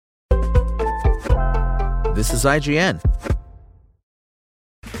This is IGN.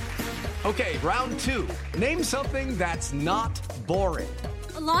 Okay, round two. Name something that's not boring.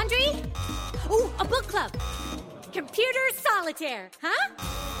 A laundry? Ooh, a book club. Computer solitaire, huh?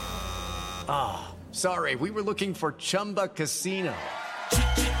 Ah, sorry, we were looking for Chumba Casino.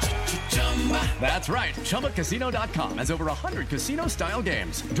 That's right, ChumbaCasino.com has over 100 casino-style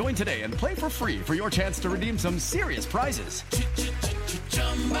games. Join today and play for free for your chance to redeem some serious prizes.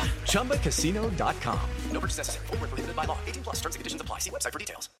 ChumbaCasino.com. No purchase necessary. Void where prohibited by law. 18 plus. Terms and conditions apply. See website for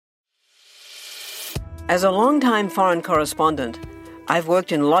details. As a longtime foreign correspondent, I've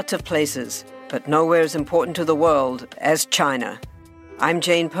worked in lots of places, but nowhere as important to the world as China. I'm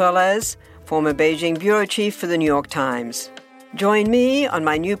Jane Perlez, former Beijing bureau chief for the New York Times. Join me on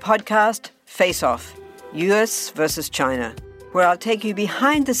my new podcast, Face Off, U.S. versus China, where I'll take you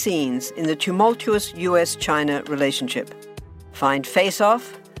behind the scenes in the tumultuous U.S.-China relationship. Find Face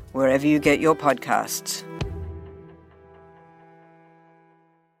Off wherever you get your podcasts.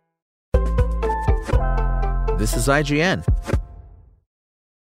 This is IGN.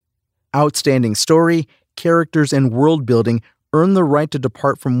 Outstanding story, characters, and world building earn the right to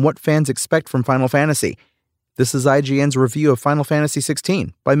depart from what fans expect from Final Fantasy. This is IGN's review of Final Fantasy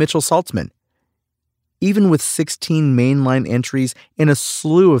XVI by Mitchell Saltzman. Even with 16 mainline entries and a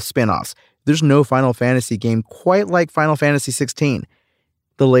slew of spin-offs, there's no Final Fantasy game quite like Final Fantasy XVI.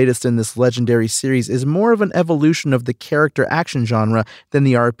 The latest in this legendary series is more of an evolution of the character action genre than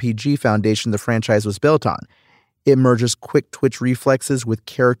the RPG foundation the franchise was built on. It merges quick twitch reflexes with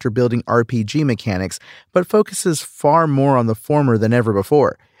character-building RPG mechanics, but focuses far more on the former than ever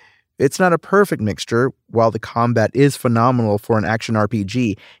before. It's not a perfect mixture. While the combat is phenomenal for an action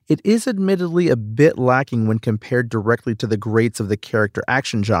RPG, it is admittedly a bit lacking when compared directly to the greats of the character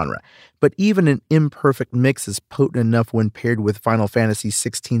action genre, but even an imperfect mix is potent enough when paired with Final Fantasy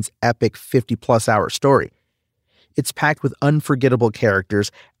XVI's epic 50-plus hour story. It's packed with unforgettable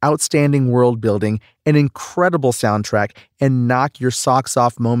characters, outstanding world building, an incredible soundtrack, and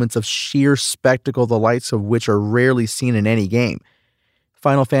knock-your-socks-off moments of sheer spectacle the likes of which are rarely seen in any game.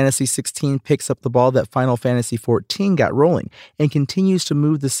 Final Fantasy XVI picks up the ball that Final Fantasy XIV got rolling and continues to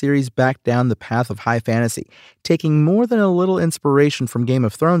move the series back down the path of high fantasy, taking more than a little inspiration from Game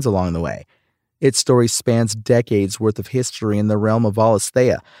of Thrones along the way. Its story spans decades worth of history in the realm of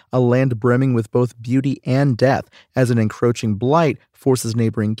Valisthea, a land brimming with both beauty and death, as an encroaching blight forces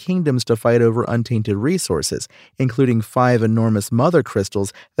neighboring kingdoms to fight over untainted resources, including 5 enormous mother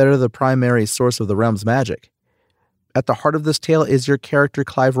crystals that are the primary source of the realm's magic. At the heart of this tale is your character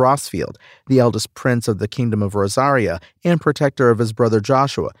Clive Rosfield, the eldest prince of the Kingdom of Rosaria and protector of his brother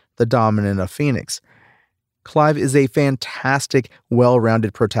Joshua, the dominant of Phoenix. Clive is a fantastic,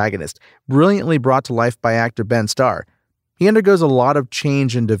 well-rounded protagonist, brilliantly brought to life by actor Ben Starr. He undergoes a lot of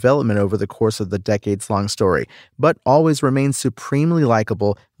change and development over the course of the decades-long story, but always remains supremely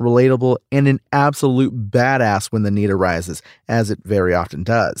likable, relatable, and an absolute badass when the need arises, as it very often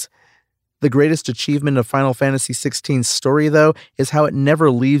does. The greatest achievement of Final Fantasy XVI's story, though, is how it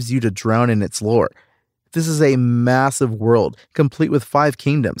never leaves you to drown in its lore. This is a massive world, complete with 5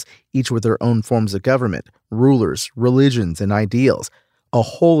 kingdoms, each with their own forms of government, rulers, religions, and ideals. A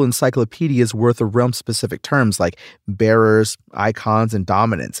whole encyclopedia's worth of realm-specific terms like bearers, icons, and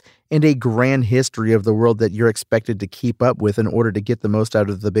dominants, and a grand history of the world that you're expected to keep up with in order to get the most out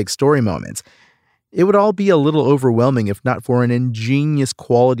of the big story moments. It would all be a little overwhelming if not for an ingenious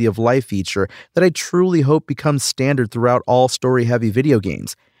quality of life feature that I truly hope becomes standard throughout all story-heavy video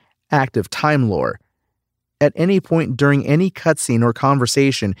games: active time lore. At any point during any cutscene or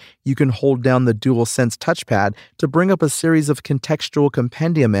conversation, you can hold down the DualSense touchpad to bring up a series of contextual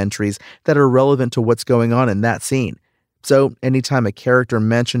compendium entries that are relevant to what's going on in that scene. So, anytime a character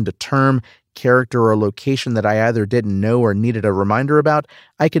mentioned a term, character, or location that I either didn't know or needed a reminder about,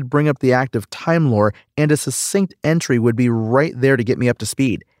 I could bring up the active time lore, and a succinct entry would be right there to get me up to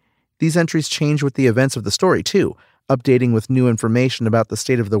speed. These entries change with the events of the story, too, updating with new information about the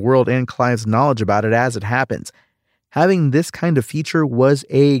state of the world and Clive's knowledge about it as it happens. Having this kind of feature was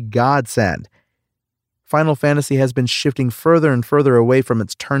a godsend. Final Fantasy has been shifting further and further away from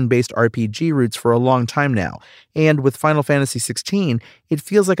its turn-based RPG roots for a long time now, and with Final Fantasy XVI, it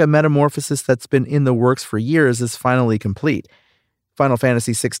feels like a metamorphosis that's been in the works for years is finally complete. Final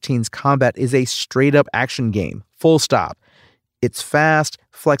Fantasy XVI's combat is a straight-up action game, full stop. It's fast,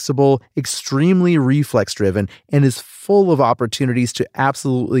 flexible, extremely reflex-driven, and is full of opportunities to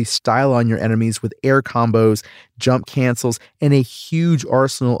absolutely style on your enemies with air combos, jump cancels, and a huge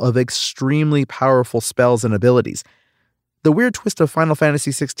arsenal of extremely powerful spells and abilities. The weird twist of Final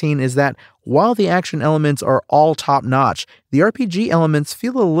Fantasy XVI is that while the action elements are all top-notch, the RPG elements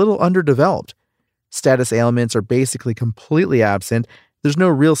feel a little underdeveloped. Status ailments are basically completely absent. There's no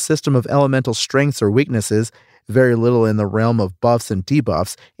real system of elemental strengths or weaknesses, very little in the realm of buffs and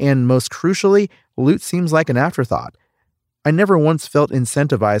debuffs, and most crucially, loot seems like an afterthought. I never once felt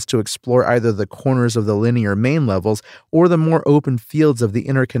incentivized to explore either the corners of the linear main levels or the more open fields of the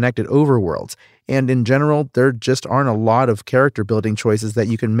interconnected overworlds, and in general, there just aren't a lot of character building choices that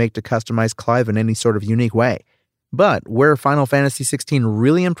you can make to customize Clive in any sort of unique way. But where Final Fantasy XVI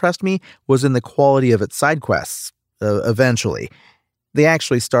really impressed me was in the quality of its side quests, eventually. They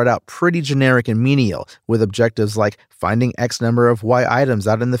actually start out pretty generic and menial, with objectives like finding X number of Y items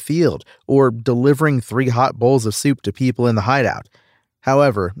out in the field, or delivering 3 hot bowls of soup to people in the hideout.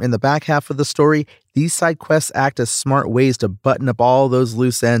 However, in the back half of the story, these side quests act as smart ways to button up all those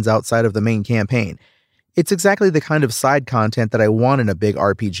loose ends outside of the main campaign. It's exactly the kind of side content that I want in a big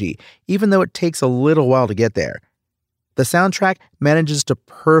RPG, even though it takes a little while to get there. The soundtrack manages to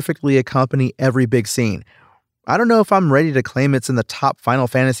perfectly accompany every big scene. I don't know if I'm ready to claim it's in the top Final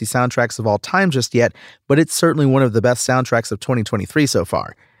Fantasy soundtracks of all time just yet, but it's certainly one of the best soundtracks of 2023 so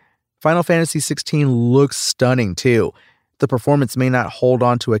far. Final Fantasy XVI looks stunning too. The performance may not hold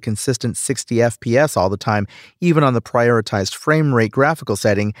on to a consistent 60 FPS all the time, even on the prioritized frame rate graphical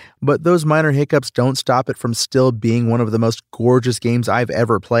setting, but those minor hiccups don't stop it from still being one of the most gorgeous games I've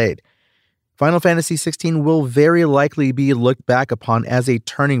ever played. Final Fantasy XVI will very likely be looked back upon as a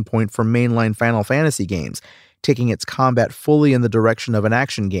turning point for mainline Final Fantasy games, taking its combat fully in the direction of an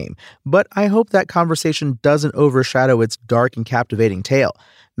action game, but I hope that conversation doesn't overshadow its dark and captivating tale,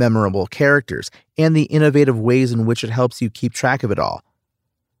 memorable characters, and the innovative ways in which it helps you keep track of it all.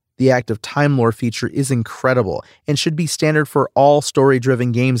 The active time lore feature is incredible and should be standard for all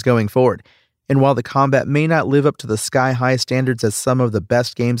story-driven games going forward, and while the combat may not live up to the sky-high standards as some of the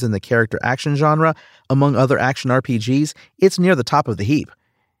best games in the character action genre, among other action RPGs, it's near the top of the heap.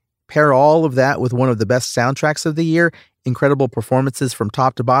 Pair all of that with one of the best soundtracks of the year, incredible performances from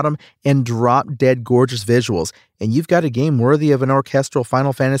top to bottom, and drop-dead gorgeous visuals, and you've got a game worthy of an orchestral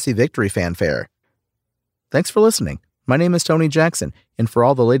Final Fantasy victory fanfare. Thanks for listening. My name is Tony Jackson, and for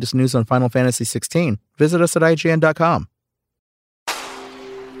all the latest news on Final Fantasy XVI, visit us at IGN.com.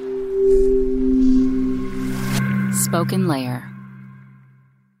 Spoken Layer.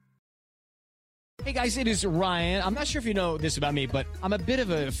 Hey guys, it is Ryan. I'm not sure if you know this about me, but I'm a bit of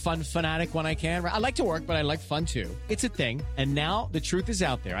a fun fanatic when I can. I like to work, but I like fun too. It's a thing. And now the truth is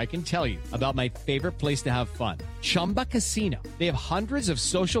out there. I can tell you about my favorite place to have fun. Chumba Casino. They have hundreds of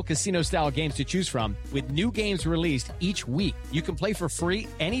social casino style games to choose from with new games released each week. You can play for free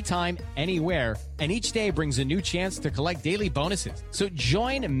anytime, anywhere. And each day brings a new chance to collect daily bonuses. So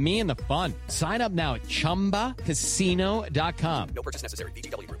join me in the fun. Sign up now at ChumbaCasino.com. No purchase necessary.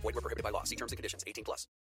 VGW Group. Void where prohibited by law. See terms and conditions. 18+.